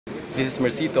This is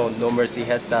Mercito, no mercy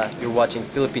hesta. You're watching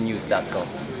PhilippineNews.com.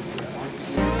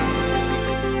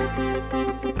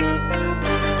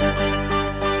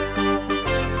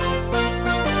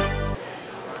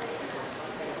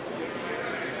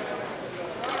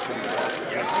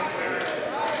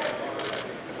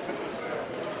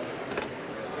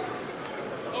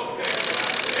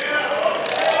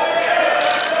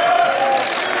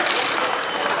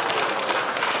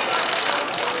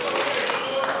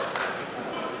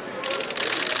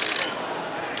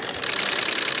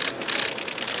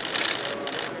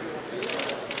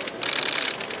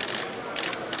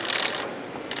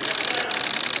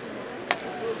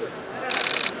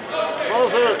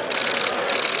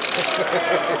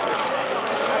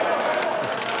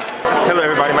 Hello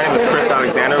everybody, my name is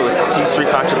Alexander with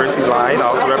TStreet Controversy Live. I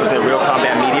also represent Real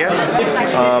Combat Media.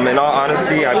 In all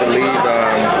honesty, I believe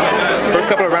first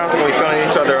couple of rounds we're going to be filling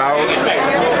each other out.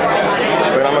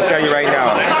 But I'm going to tell you right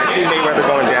now, I see Mayweather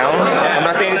going down. I'm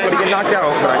not saying he's going to get knocked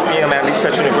out, but I see him at least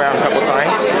touching the ground a couple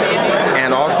times.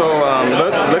 And also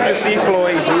look to see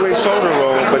Floyd do his shoulder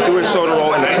roll, but do his shoulder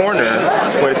roll in the corner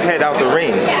with his head out the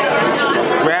ring.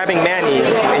 Grabbing Manny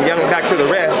and yelling back to the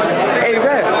ref, "Hey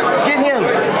ref, get him!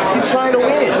 He's trying to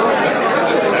win."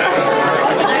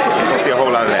 I see a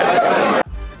whole lot of that.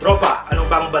 Tropa, ano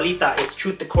bang balita? It's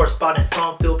Truth, the correspondent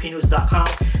from PhilippineNews.com.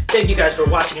 Thank you guys for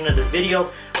watching another video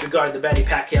regarding the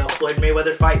Pacquiao Floyd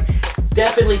Mayweather fight.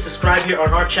 Definitely subscribe here on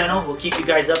our channel. We'll keep you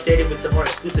guys updated with some more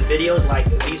exclusive videos like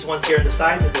these ones here on the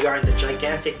side regarding the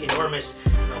gigantic, enormous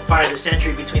fight of the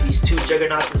century between these two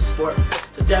juggernauts in the sport.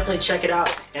 So definitely check it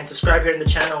out and subscribe here in the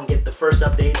channel and get the first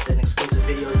updates and exclusive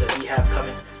videos that we have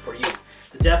coming for you.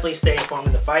 So definitely stay informed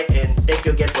in the fight, and thank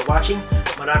you again for watching.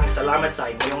 Maraming salamat sa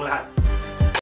inyong lahat.